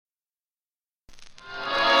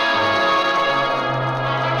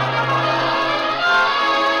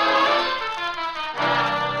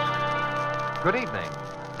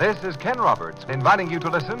This is Ken Roberts inviting you to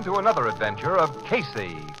listen to another adventure of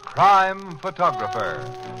Casey, crime photographer.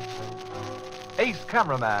 Ace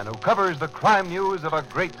cameraman who covers the crime news of a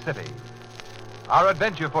great city. Our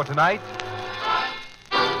adventure for tonight,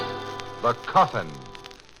 The Coffin.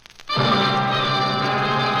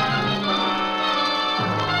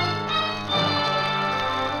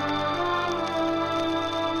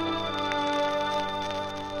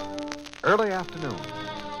 Early afternoon.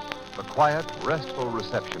 The quiet, restful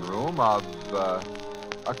reception room of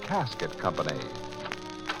a casket company.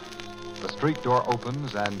 The street door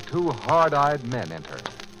opens and two hard-eyed men enter.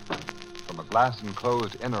 From a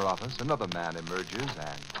glass-enclosed inner office, another man emerges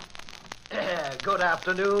and... Good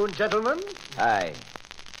afternoon, gentlemen. Hi.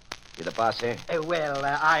 You the boss here?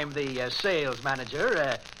 I'm the sales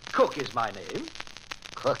manager. Cook is my name.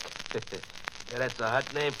 Cook? That's a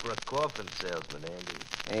hot name for a coffin salesman, Andy.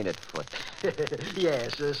 Ain't it, Foot?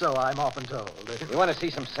 Yes, so I'm often told. We want to see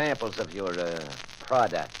some samples of your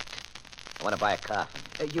product. I want to buy a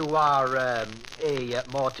coffin. You are a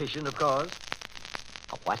mortician, of course?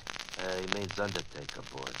 A what? He means undertaker,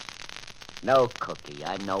 boss. No, Cookie.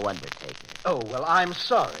 I'm no undertaker. Oh, well, I'm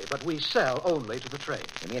sorry, but we sell only to the trade.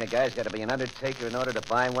 You mean a guy's got to be an undertaker in order to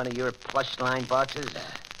buy one of your plush line boxes?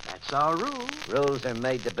 That's our rule. Rules are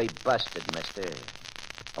made to be busted, mister.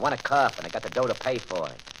 I want a coffin. I got the dough to pay for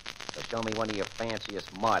it. So show me one of your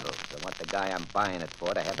fanciest models. I want the guy I'm buying it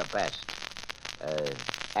for to have the best.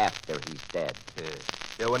 After he's dead.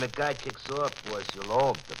 Yeah, when a guy kicks off, boss, you'll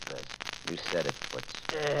owe him the best. You said it, Foots.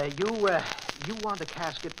 You want a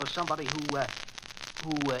casket for somebody who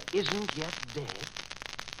isn't yet dead?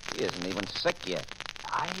 He isn't even sick yet.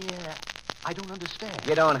 I don't understand.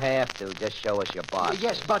 You don't have to. Just show us your boss.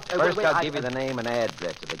 Yes, but... First, I'll give you the name and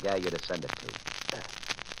address of the guy you're to send it to.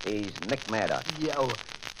 He's Nick Maddock. Yeah,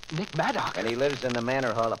 Nick Maddock? And he lives in the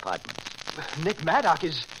Manor Hall Apartments. Nick Maddock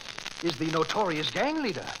is the notorious gang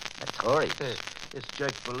leader. Notorious? This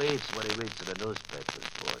jerk believes what he reads in the newspapers,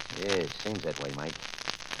 boss. Yeah, it seems that way, Mike.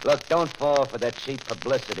 Look, don't fall for that cheap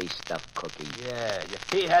publicity stuff, Cookie. Yeah,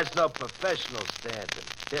 he has no professional standing.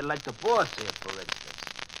 They're like the boss here, for instance.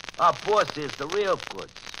 Our boss is the real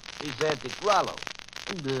goods. He's Andy Grallo.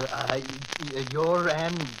 You're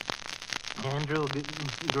Andrew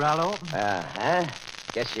Grallo? Uh-huh.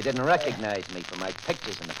 Guess you didn't recognize me from my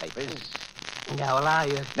pictures in the papers. Yeah,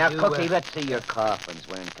 well, Now, Cookie, let's see your coffins.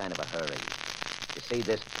 We're in kind of a hurry. You see,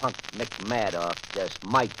 this punk Nick Maddock just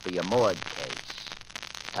might be a morgue case.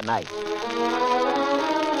 Tonight.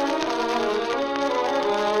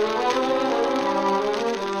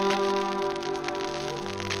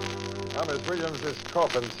 Thomas Williams, this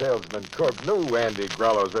coffin salesman Cook, knew Andy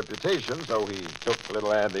Grallo's reputation, so he took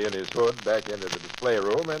little Andy in his hood back into the display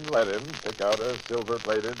room and let him pick out a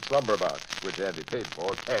silver-plated slumber box, which Andy paid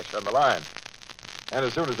for, cash on the line. And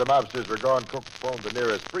as soon as the mobsters were gone, Cook phoned the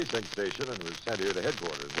nearest precinct station and was sent here to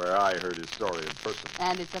headquarters, where I heard his story in person.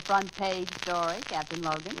 And it's a front-page story, Captain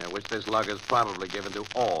Logan. Yeah, which this lug is probably given to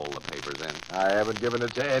all the papers in. I haven't given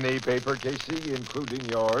it to any paper, Casey, including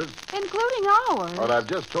yours. Including ours. What I've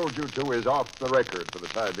just told you to is off the record for the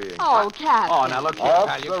time being. Oh, Captain. Oh, now look here,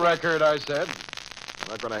 Off pal. the record, I said. I'm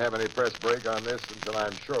not going to have any press break on this until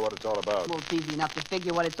I'm sure what it's all about. Well, it's easy enough to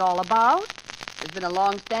figure what it's all about. There's been a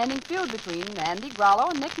long-standing feud between Andy Grallo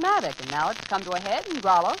and Nick Maddock, and now it's come to a head, and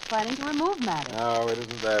Grallo's planning to remove Maddock. No, it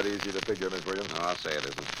isn't that easy to figure, Miss Williams. No, I'll say it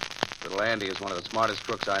isn't. Little Andy is one of the smartest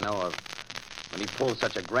crooks I know of. When he pulls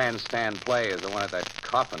such a grandstand play as the one at that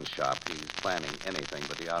coffin shop, he's planning anything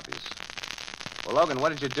but the obvious. Well, Logan, what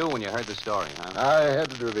did you do when you heard the story, huh? I had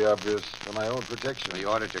to do the obvious for my own protection. You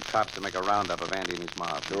ordered your cops to make a roundup of Andy and his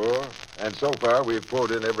mob. Sure. And so far, we've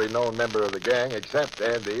pulled in every known member of the gang except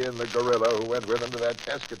Andy and the gorilla who went with him to that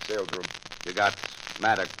casket sales room. You got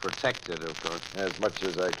Maddock protected, of course. As much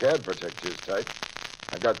as I can protect his type.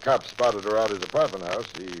 I got cops spotted around his apartment house.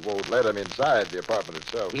 He won't let him inside the apartment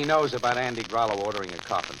itself. He knows about Andy Grallo ordering a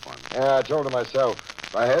coffin for him. Yeah, I told him myself.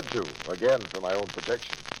 I had to, again, for my own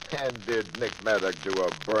protection. And did Nick Maddock do a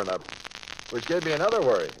burn-up, which gave me another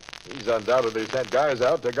worry. He's undoubtedly sent guys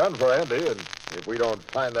out to gun for Andy, and if we don't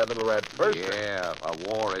find that little rat first... Yeah, a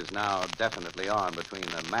war is now definitely on between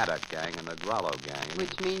the Maddock gang and the Grallo gang.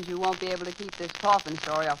 Which means you won't be able to keep this coffin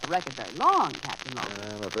story off the record very long, Captain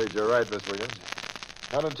Logan. I'm afraid you're right, Miss Williams.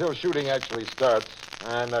 Not until shooting actually starts.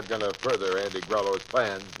 I'm not going to further Andy Grallo's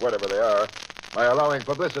plans, whatever they are, by allowing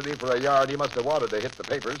publicity for a yard he must have wanted to hit the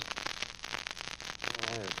papers.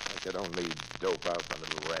 I could only dope out my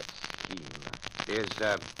little rat scheme. Is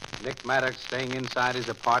Nick Maddox staying inside his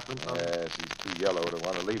apartment? Yes, he's too yellow to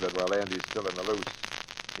want to leave it while Andy's still in the loose.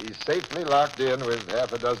 He's safely locked in with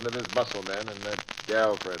half a dozen of his muscle men and that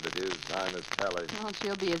gal friend of his, Inez Talley. Well,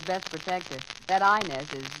 she'll be his best protector. That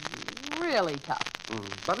Inez is really tough.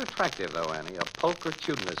 But attractive, though, Annie. A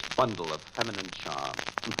pulchritudinous bundle of feminine charm.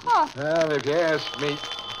 Well, if you ask me...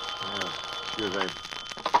 excuse me.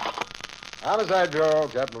 Homicide Bureau,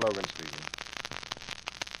 Captain Logan speaking.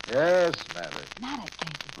 Yes, Maddox. Maddox,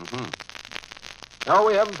 Casey. Mm-hmm. No,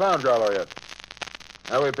 we haven't found Grollo yet.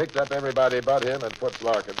 Now, we picked up everybody but him and Foots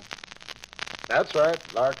Larkin. That's right.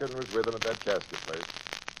 Larkin was with him at that casket place.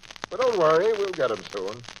 But don't worry, we'll get him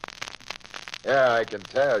soon. Yeah, I can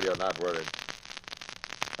tell you're not worried.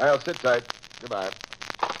 I'll sit tight. Goodbye.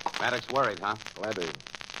 Maddox worried, huh? Plenty.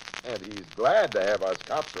 And he's glad to have us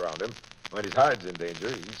cops around him when his hide's in danger.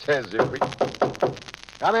 He says if we...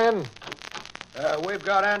 Come in. We've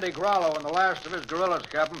got Andy Grollo and the last of his guerrillas,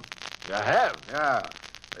 Captain. You have? Yeah.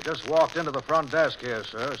 They just walked into the front desk here,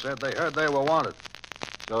 sir. Said they heard they were wanted.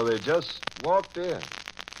 So they just walked in.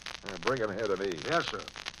 Bring him here to me. Yes, sir.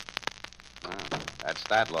 That's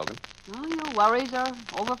that, Logan. Well, your worries are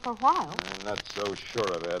over for a while. I'm not so sure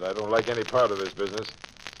of that. I don't like any part of this business.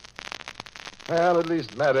 Well, at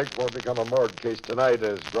least Maddox won't become a morgue case tonight,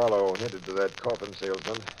 as Grollo hinted to that coffin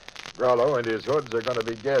salesman. Grollo and his hoods are going to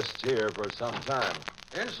be guests here for some time.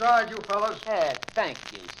 Inside, you fellas. Thank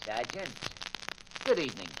you, Sergeant. Good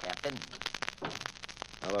evening, Captain.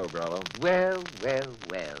 Hello, Grollo. Well.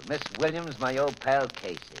 Miss Williams, my old pal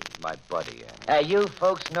Casey. My buddy, Annie. You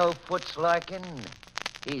folks know Foots Larkin?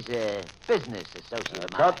 He's a business associate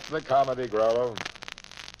of mine. Cut the comedy, Grollo.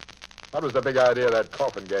 What was the big idea of that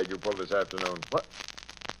coffin gag you pulled this afternoon? What?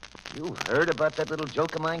 You heard about that little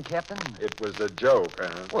joke of mine, Captain? It was a joke,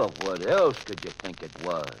 huh? Well, what else could you think it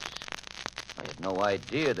was? I had no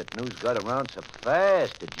idea that news got around so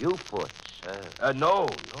fast. Did you, Foots? No,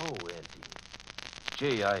 Andy.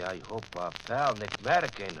 Gee, I hope our pal Nick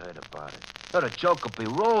Maddox ain't heard about it. The joke will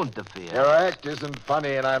be ruined if he... Your act isn't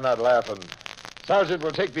funny, and I'm not laughing. Sergeant,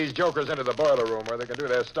 we'll take these jokers into the boiler room where they can do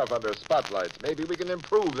their stuff under spotlights. Maybe we can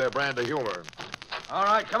improve their brand of humor. All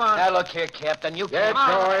right, come on. Now, look here, Captain. You Get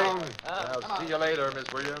can't... going. I'll see you later,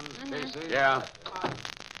 Miss Williams. Casey? Yeah.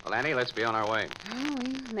 Well, Annie, let's be on our way. Oh,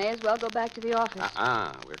 we may as well go back to the office.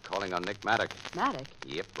 We're calling on Nick Maddox. Maddox?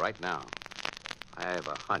 Yep, right now. I have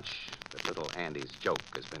a hunch that little Andy's joke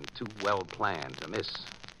has been too well planned to miss.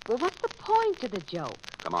 Well, what's the point of the joke?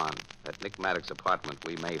 Come on. At Nick Maddox's apartment,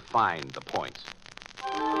 we may find the point.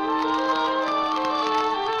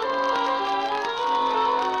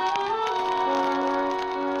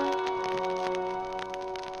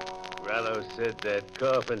 Grollo said that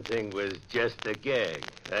coffin thing was just a gag.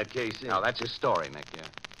 Casey? Now, that's his story, Nick, yeah.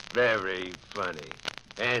 Very funny.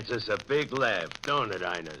 Answers a big laugh, don't it,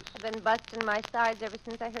 Inez? I've been busting my sides ever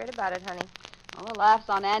since I heard about it, honey. Well, the laugh's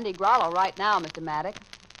on Andy Grollo right now, Mr. Maddox.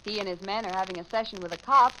 He and his men are having a session with the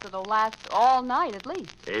cops that'll last all night at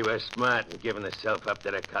least. He was smart in giving himself up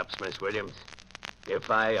to the cops, Miss Williams. If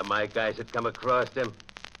I or my guys had come across him,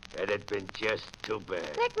 it'd been just too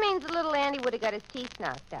bad. Nick means that little Andy would have got his teeth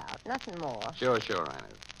knocked out. Nothing more. Sure,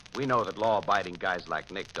 Inez. We know that law-abiding guys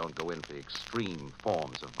like Nick don't go in for the extreme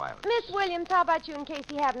forms of violence. Miss Williams, how about you and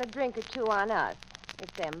Casey having a drink or two on us?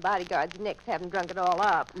 If them bodyguards of Nick's haven't drunk it all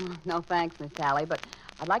up. No thanks, Miss Talley, but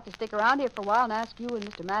I'd like to stick around here for a while and ask you and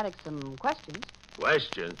Mr. Maddox some questions.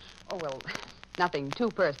 Questions? Oh, well, nothing too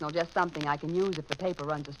personal, just something I can use if the paper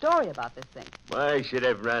runs a story about this thing. Why should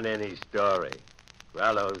it run any story?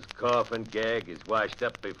 Grollo's coffin gag is washed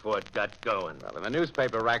up before it got going. Well, in the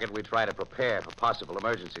newspaper racket, we try to prepare for possible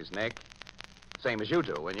emergencies, Nick. Same as you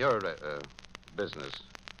do in your business.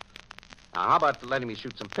 Now, how about letting me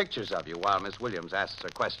shoot some pictures of you while Miss Williams asks her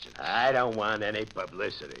questions? I don't want any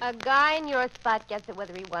publicity. A guy in your spot gets it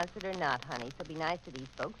whether he wants it or not, honey. So be nice to these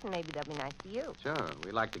folks, and maybe they'll be nice to you. Sure.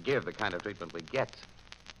 We like to give the kind of treatment we get.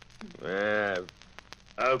 Well,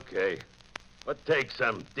 okay. But take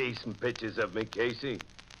some decent pictures of me, Casey.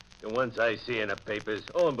 The ones I see in the papers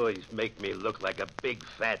always make me look like a big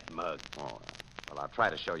fat mug. Oh, well, I'll try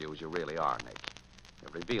to show you as you really are, Nick.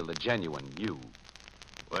 You'll reveal the genuine you.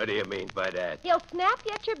 What do you mean by that? He'll snap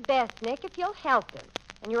you at your best, Nick, if you'll help him.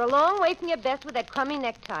 And you're a long way from your best with that crummy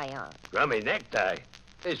necktie on. Crummy necktie?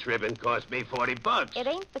 This ribbon cost me $40. It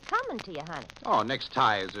ain't becoming to you, honey. Oh, Nick's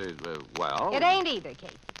tie is, well... It ain't either,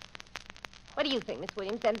 Casey. What do you think, Miss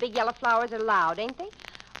Williams? Them big yellow flowers are loud, ain't they?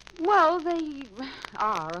 Well, they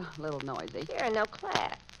are a little noisy. Sure, no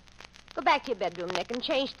class. Go back to your bedroom, Nick, and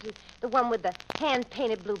change to the one with the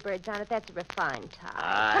hand-painted bluebirds on it. That's a refined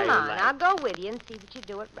tie. Come on, I'll go with you and see that you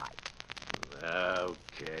do it right.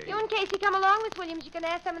 Okay. You and Casey come along, Miss Williams. You can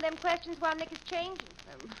ask some of them questions while Nick is changing.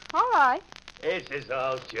 All right. This is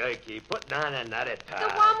all jerky. Putting on another tie.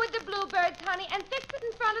 The one with the bluebirds, honey, and fix it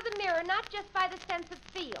in front of the mirror, not just by the sense of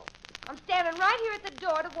feel. I'm standing right here at the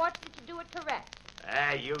door to watch that you do it correct.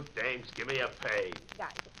 Ah, you dames, give me a pay.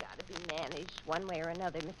 Guys have got to be managed one way or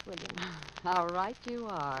another, Miss Williams. How right you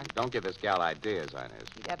are. Don't give this gal ideas, Inez.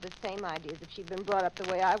 She'd have the same ideas if she'd been brought up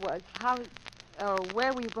the way I was.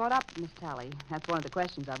 Where were you brought up, Miss Tally? That's one of the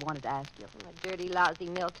questions I wanted to ask you. From a dirty, lousy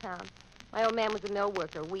mill town. My old man was a mill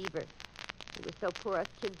worker, weaver. He was so poor us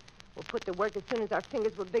kids were put to work as soon as our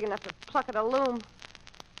fingers were big enough to pluck at a loom.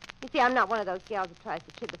 You see, I'm not one of those gals that tries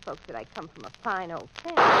to kid the folks that I come from a fine old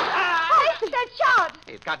family. Hey, that shot!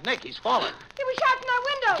 He's got Nick. He's fallen. He was shot from that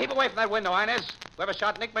window. Keep away from that window, Inez. Whoever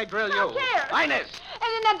shot Nick may drill Not you. here. Inez!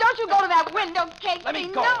 And then don't you go to that window, Casey. Let me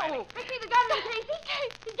go, No. Annie. I see the gunman, Casey.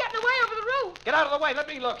 He's getting away over the roof. Get out of the way. Let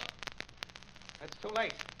me look. It's too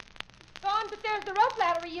late. Gone, but there's the rope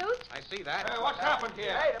ladder he used. I see that. What's happened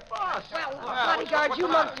here? Hey, the boss. Well, bodyguards you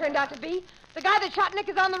mugs turned out to be. The guy that shot Nick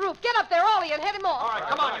is on the roof. Get up there, Ollie, and head him off. All right,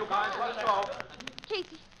 come on, you guys. Let's go.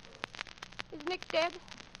 Casey, is Nick dead?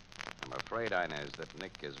 I'm afraid, Inez, that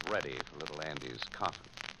Nick is ready for little Andy's coffin.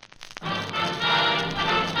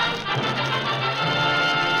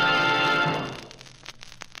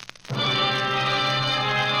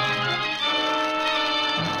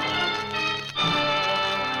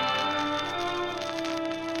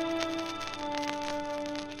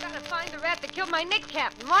 Killed my Nick,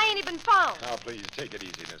 Captain. Why ain't he been found? Now, please, take it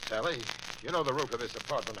easy, Miss Tally. You know the roof of this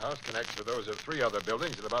apartment house connects with those of 3 other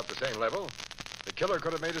buildings at about the same level. The killer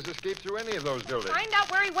could have made his escape through any of those buildings. Find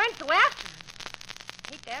out where he went, go after him.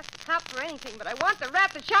 I hate to ask the cops for anything, but I want the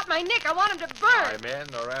rat that shot my Nick. I want him to burn. My men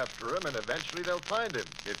are after him, and eventually they'll find him.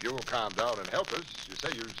 If you'll calm down and help us. You say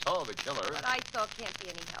you saw the killer. What I saw can't be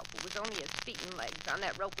any help. It was only his feet and legs on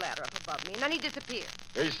that rope ladder up above me, and then he disappeared.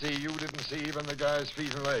 Casey, you didn't see even the guy's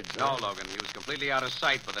feet and legs. No, huh? Logan. He was completely out of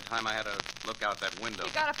sight by the time I had to look out that window.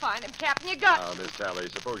 You gotta find him, Captain. You got Now, Miss Tally,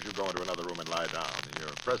 suppose you go into another room and lie down. In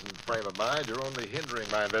your present frame of mind, you're only hindering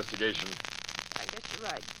my investigation. I guess you're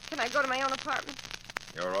right. Can I go to my own apartment?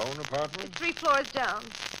 Your own apartment? It's 3 floors down.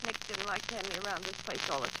 Nick didn't like to have me around this place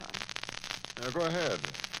all the time. Now, go ahead.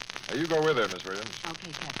 Now, you go with her, Miss Williams.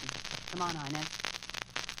 Okay, Captain. Come on, Inez.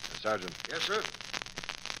 Sergeant. Yes, sir.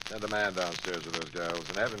 Send a man downstairs with those gals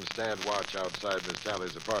and have him stand watch outside Miss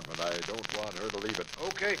Tally's apartment. I don't want her to leave it.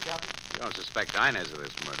 Okay, Captain. You don't suspect Inez of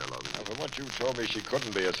this murder, Logan. Now, from what you told me, she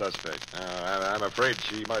couldn't be a suspect. I'm afraid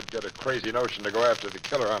she might get a crazy notion to go after the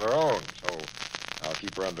killer on her own, so I'll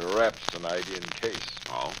keep her under wraps tonight in case.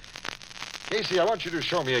 Oh? Casey, I want you to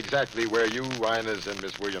show me exactly where you, Inez, and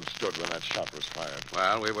Miss Williams stood when that shot was fired.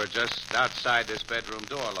 Well, we were just outside this bedroom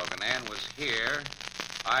door, Logan. Ann was here.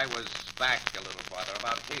 I was back a little farther,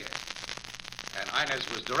 about here. And Inez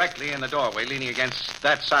was directly in the doorway, leaning against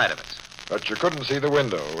that side of it. But you couldn't see the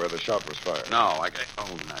window where the shot was fired. No,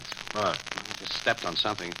 oh, nuts. What? I just stepped on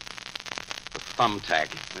something. The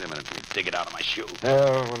thumbtack. Wait a minute, let me dig it out of my shoe.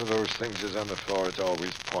 Well, one of those things is on the floor. It's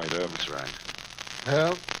always point up. That's right.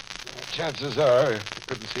 Well, chances are you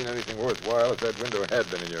couldn't see anything worthwhile if that window had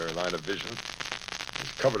been in your line of vision.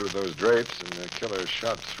 It's covered with those drapes, and the killer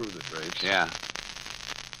shot through the drapes. Yeah.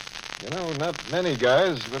 You know, not many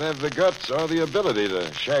guys would have the guts or the ability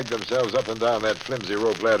to shag themselves up and down that flimsy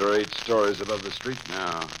rope ladder 8 stories above the street.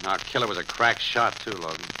 No, our killer was a crack shot, too,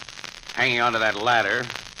 Logan. Hanging onto that ladder,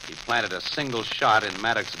 he planted a single shot in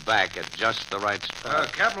Maddox's back at just the right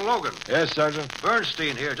spot. Captain Logan. Yes, Sergeant?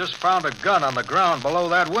 Bernstein here just found a gun on the ground below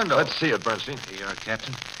that window. Let's see it, Bernstein. Here you are,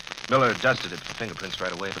 Captain. Miller dusted it for fingerprints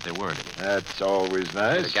right away, but there weren't any. That's always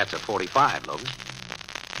nice. It gets a 45, Logan.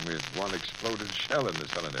 With one exploded shell in the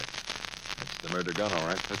cylinder. That's the murder gun, all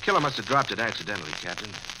right. The killer must have dropped it accidentally, Captain.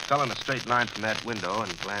 Fell in a straight line from that window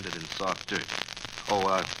and landed in soft dirt. Oh,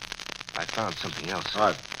 I found something else.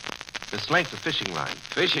 What? This length of fishing line.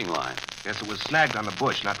 Fishing line? Yes, it was snagged on the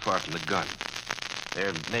bush not far from the gun.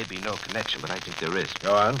 There may be no connection, but I think there is.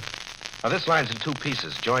 Go on. Now, this line's in 2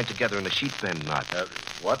 pieces, joined together in a sheet bend knot.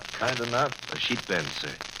 What kind of knot? A sheet bend, sir.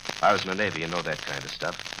 I was in the Navy and know that kind of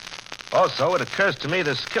stuff. Also, it occurs to me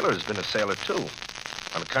this killer has been a sailor, too,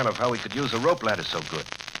 on account of how he could use a rope ladder so good.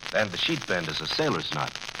 And the sheet bend is a sailor's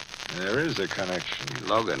knot. There is a connection.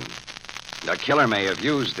 Logan, the killer may have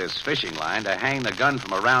used this fishing line to hang the gun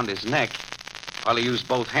from around his neck while he used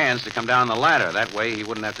both hands to come down the ladder. That way he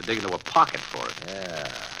wouldn't have to dig into a pocket for it.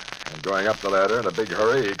 Yeah. And going up the ladder in a big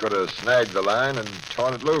hurry, he could have snagged the line and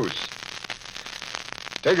torn it loose.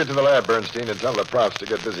 Take it to the lab, Bernstein, and tell the profs to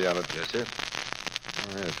get busy on it. Yes, sir.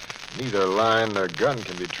 If neither line nor gun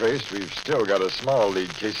can be traced, we've still got a small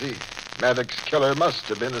lead, Casey. Maddox's killer must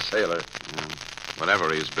have been a sailor.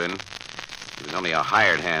 Whatever he's been, he was only a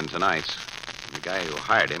hired hand tonight. And the guy who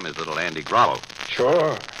hired him is little Andy Grollo.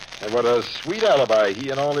 Sure. And what a sweet alibi he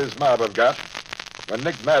and all his mob have got. When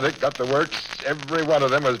Nick Maddock got the works, every one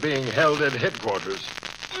of them was being held at headquarters.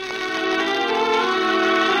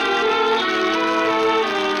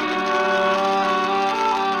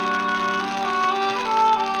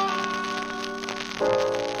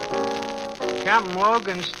 Captain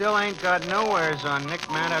Logan still ain't got nowheres on Nick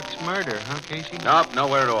Maddox's murder, huh, Casey? Nope,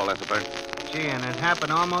 nowhere at all, Ethelbert. Gee, and it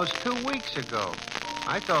happened almost 2 weeks ago.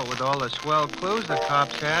 I thought with all the swell clues the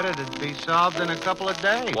cops had, it'd be solved in a couple of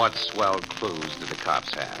days. What swell clues did the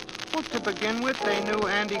cops have? Well, to begin with, they knew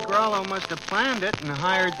Andy Grollo must have planned it and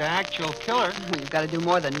hired the actual killer. You've got to do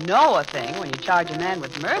more than know a thing when you charge a man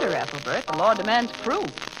with murder, Ethelbert. The law demands proof.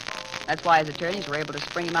 That's why his attorneys were able to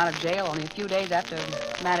spring him out of jail only a few days after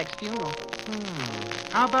Maddox's funeral.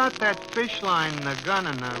 How about that fish line, the gun,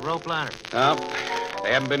 and the rope ladder? No,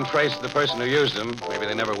 they haven't been traced to the person who used them. Maybe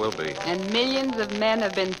they never will be. And millions of men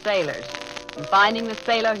have been sailors. And finding the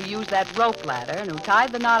sailor who used that rope ladder and who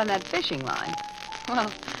tied the knot in that fishing line,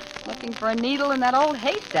 well, looking for a needle in that old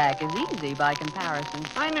haystack is easy by comparison.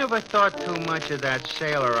 I never thought too much of that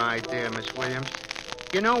sailor idea, Miss Williams.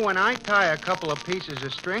 You know, when I tie a couple of pieces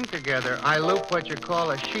of string together, I loop what you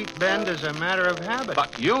call a sheet bend as a matter of habit.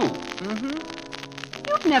 But you? Mm-hmm.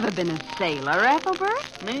 You've never been a sailor,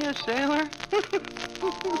 Ethelbert? Me, a sailor?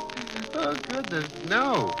 Oh, goodness,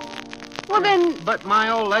 no. Well, then... But my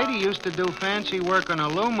old lady used to do fancy work on a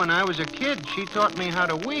loom when I was a kid. She taught me how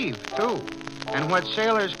to weave, too. And what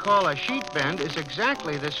sailors call a sheet bend is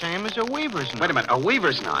exactly the same as a weaver's knot. Wait a minute, a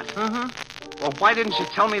weaver's knot? Uh-huh. Well, why didn't you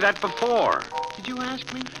tell me that before? Did you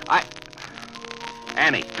ask me?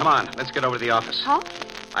 Annie, come on. Let's get over to the office. Huh?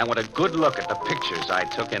 I want a good look at the pictures I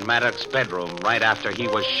took in Maddox's bedroom right after he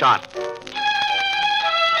was shot.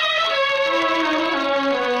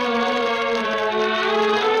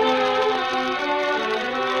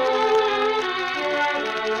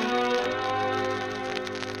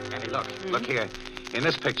 Annie, look here. In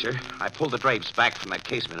this picture, I pulled the drapes back from that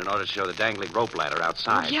casement in order to show the dangling rope ladder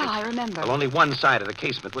outside. Oh, yeah, I remember. Well, only one side of the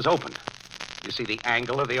casement was open. You see the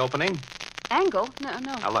angle of the opening? Angle? No.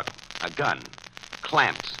 Now, look, a gun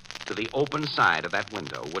clamped to the open side of that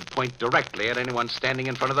window would point directly at anyone standing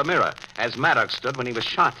in front of the mirror, as Maddox stood when he was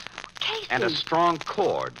shot. Casey! And a strong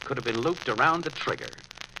cord could have been looped around the trigger,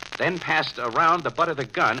 then passed around the butt of the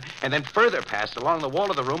gun, and then further passed along the wall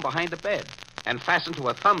of the room behind the bed, and fastened to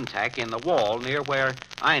a thumbtack in the wall near where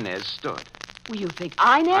Inez stood. Well, you think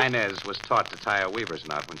Inez? Inez was taught to tie a weaver's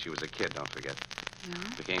knot when she was a kid, don't forget. Yeah.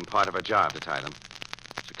 It became part of her job to tie them.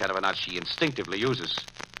 It's the kind of a knot she instinctively uses.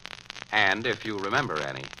 And if you remember,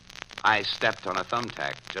 Annie, I stepped on a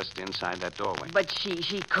thumbtack just inside that doorway. But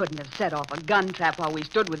she couldn't have set off a gun trap while we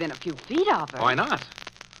stood within a few feet of her. Why not?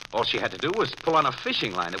 All she had to do was pull on a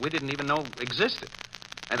fishing line that we didn't even know existed.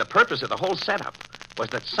 And the purpose of the whole setup was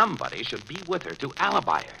that somebody should be with her to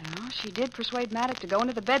alibi her. Well, she did persuade Maddox to go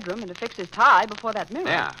into the bedroom and to fix his tie before that mirror.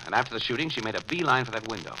 Yeah, and after the shooting, she made a beeline for that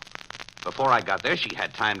window. Before I got there, she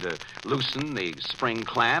had time to loosen the spring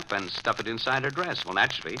clamp and stuff it inside her dress. Well,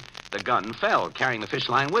 naturally, the gun fell, carrying the fish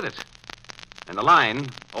line with it. And the line,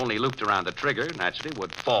 only looped around the trigger, naturally,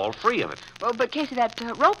 would fall free of it. Well, but Casey, that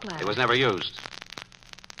rope ladder... It was never used.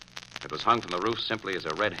 It was hung from the roof simply as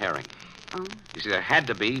a red herring. Oh. You see, there had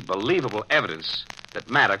to be believable evidence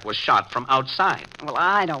that Maddox was shot from outside. Well,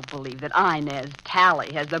 I don't believe that Inez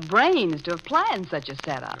Talley has the brains to have planned such a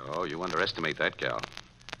setup. Oh, you underestimate that, gal.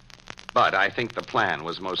 But I think the plan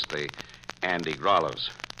was mostly Andy Grollo's.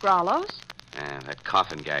 Grollo's? That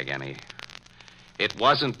coffin gag, Annie. It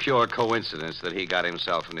wasn't pure coincidence that he got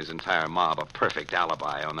himself and his entire mob a perfect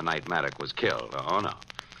alibi on the night Maddox was killed. Oh, no.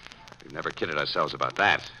 We've never kidded ourselves about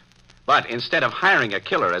that. But instead of hiring a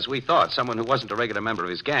killer, as we thought, someone who wasn't a regular member of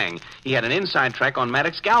his gang, he had an inside track on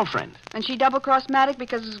Maddox's girlfriend. And she double-crossed Maddox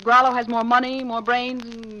because Grollo has more money, more brains,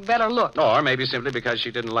 and better look. Or maybe simply because she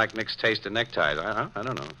didn't like Nick's taste in neckties. I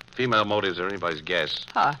don't know. Female motives are anybody's guess.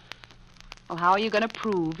 Huh. Well, how are you going to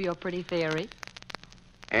prove your pretty theory?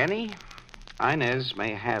 Annie, Inez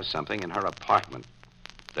may have something in her apartment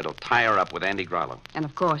that'll tie her up with Andy Grollo. And,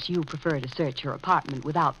 of course, you prefer to search your apartment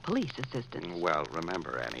without police assistance. Well,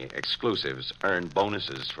 remember, Annie, exclusives earn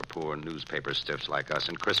bonuses for poor newspaper stiffs like us,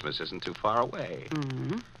 and Christmas isn't too far away.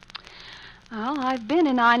 Mm-hmm. Well, I've been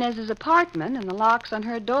in Inez's apartment, and the locks on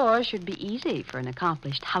her door should be easy for an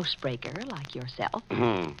accomplished housebreaker like yourself.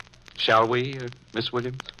 Mm-hmm. Shall we, Miss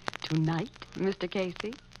Williams? Tonight, Mr.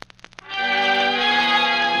 Casey?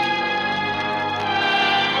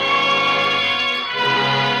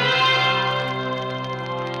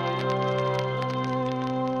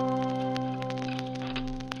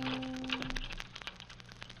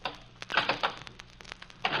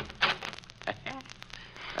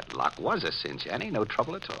 lock was a cinch, Annie. No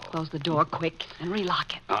trouble at all. Close the door quick and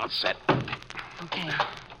relock it. All set. Okay.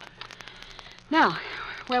 Now,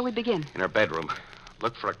 where we begin? In her bedroom.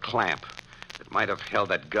 Look for a clamp that might have held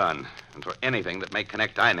that gun, and for anything that may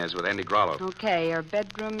connect Inez with Andy Grollo. Okay, her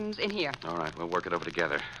bedroom's in here. All right, we'll work it over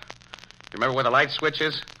together. You remember where the light switch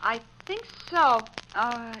is? I think so.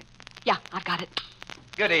 Yeah, I've got it.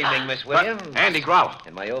 Good evening, Miss Williams. Andy Grollo.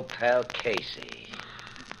 And my old pal, Casey.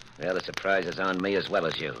 Well, the surprise is on me as well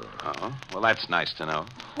as you. Oh, well, that's nice to know.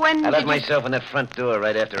 When I did left you... myself in that front door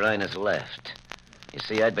right after Inez left. You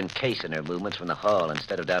see, I'd been casing her movements from the hall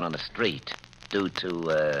instead of down on the street. Due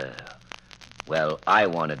to, well, I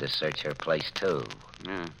wanted to search her place, too.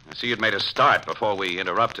 Yeah, I see you'd made a start before we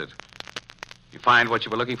interrupted. You find what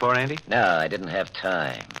you were looking for, Andy? No, I didn't have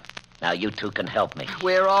time. Now, you two can help me.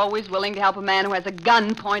 We're always willing to help a man who has a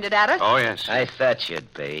gun pointed at us. Oh, yes. I thought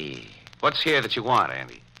you'd be. What's here that you want,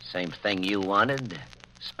 Andy? Same thing you wanted.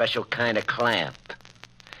 Special kind of clamp.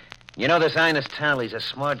 You know, this Inez Townley's a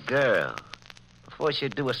smart girl. Before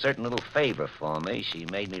she'd do a certain little favor for me, she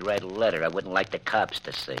made me write a letter I wouldn't like the cops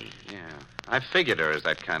to see. Yeah, I figured her as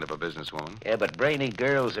that kind of a businesswoman. Yeah, but brainy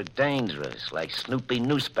girls are dangerous, like snoopy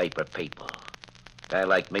newspaper people. A guy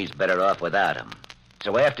like me's better off without 'em.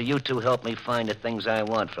 So after you two help me find the things I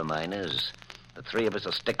want from Inez, the three of us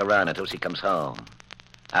will stick around until she comes home.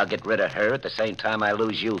 I'll get rid of her at the same time I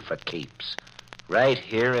lose you for keeps. Right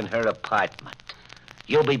here in her apartment.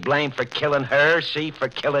 You'll be blamed for killing her, she for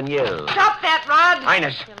killing you. Stop that, Rod.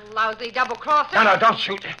 Inez. You lousy double-crosser. No, don't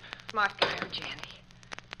shoot. Smart courage, Andy.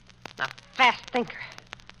 A fast thinker.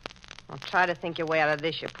 Don't try to think your way out of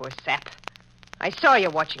this, you poor sap. I saw you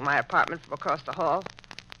watching my apartment from across the hall.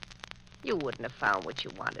 You wouldn't have found what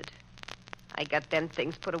you wanted. I got them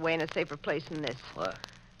things put away in a safer place than this. What?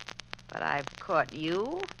 But I've caught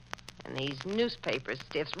you and these newspaper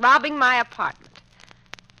stiffs robbing my apartment.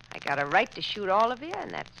 I got a right to shoot all of you,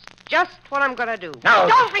 and that's just what I'm going to do. No,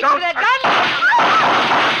 Don't reach for that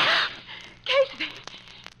gun! Casey!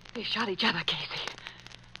 They shot each other, Casey.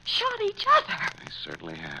 Shot each other. They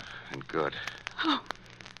certainly have, and good. Oh.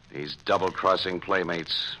 These double-crossing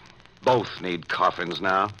playmates both need coffins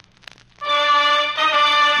now.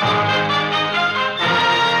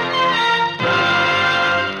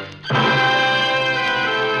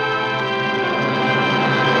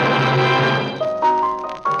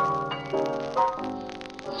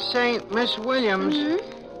 Say, Miss Williams,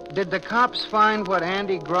 did the cops find what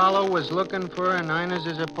Andy Grollo was looking for in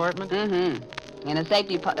Inez's apartment? Mm-hmm. In a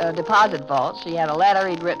safety deposit vault, she had a letter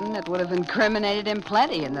he'd written that would have incriminated him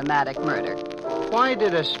plenty in the Maddock murder. Why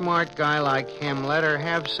did a smart guy like him let her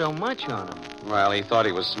have so much on him? Well, he thought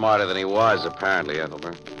he was smarter than he was, apparently,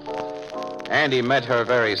 Ethelbert. Andy met her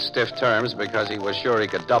very stiff terms because he was sure he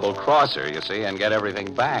could double-cross her, you see, and get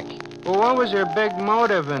everything back. Well, what was her big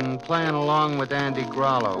motive in playing along with Andy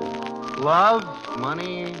Grollo? Love,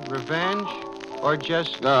 money, revenge, or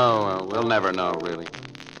just... No, we'll never know, really.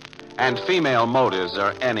 And female motives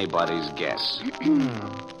are anybody's guess.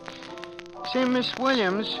 See, Miss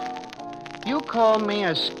Williams, you called me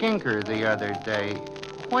a skinker the other day.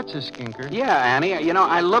 What's a skinker? Yeah, Annie. You know,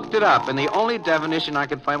 I looked it up, and the only definition I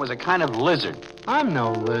could find was a kind of lizard. I'm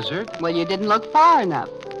no lizard. Well, you didn't look far enough.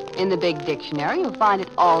 In the big dictionary, you'll find it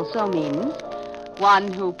also means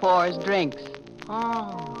one who pours drinks.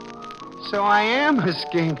 Oh, so I am a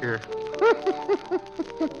skinker.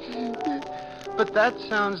 But that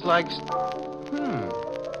sounds like...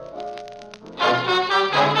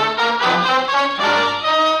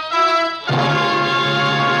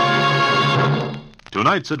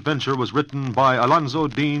 Tonight's adventure was written by Alonzo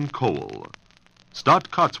Dean Cole. Stott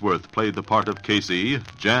Cotsworth played the part of Casey,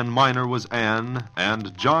 Jan Miner was Anne,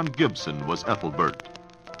 and John Gibson was Ethelbert.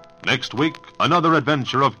 Next week, another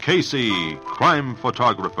adventure of Casey, crime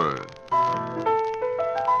photographer.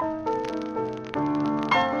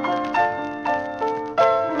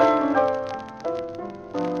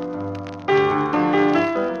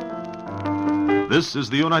 This is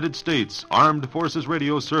the United States Armed Forces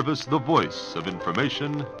Radio Service, the voice of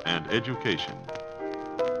information and education.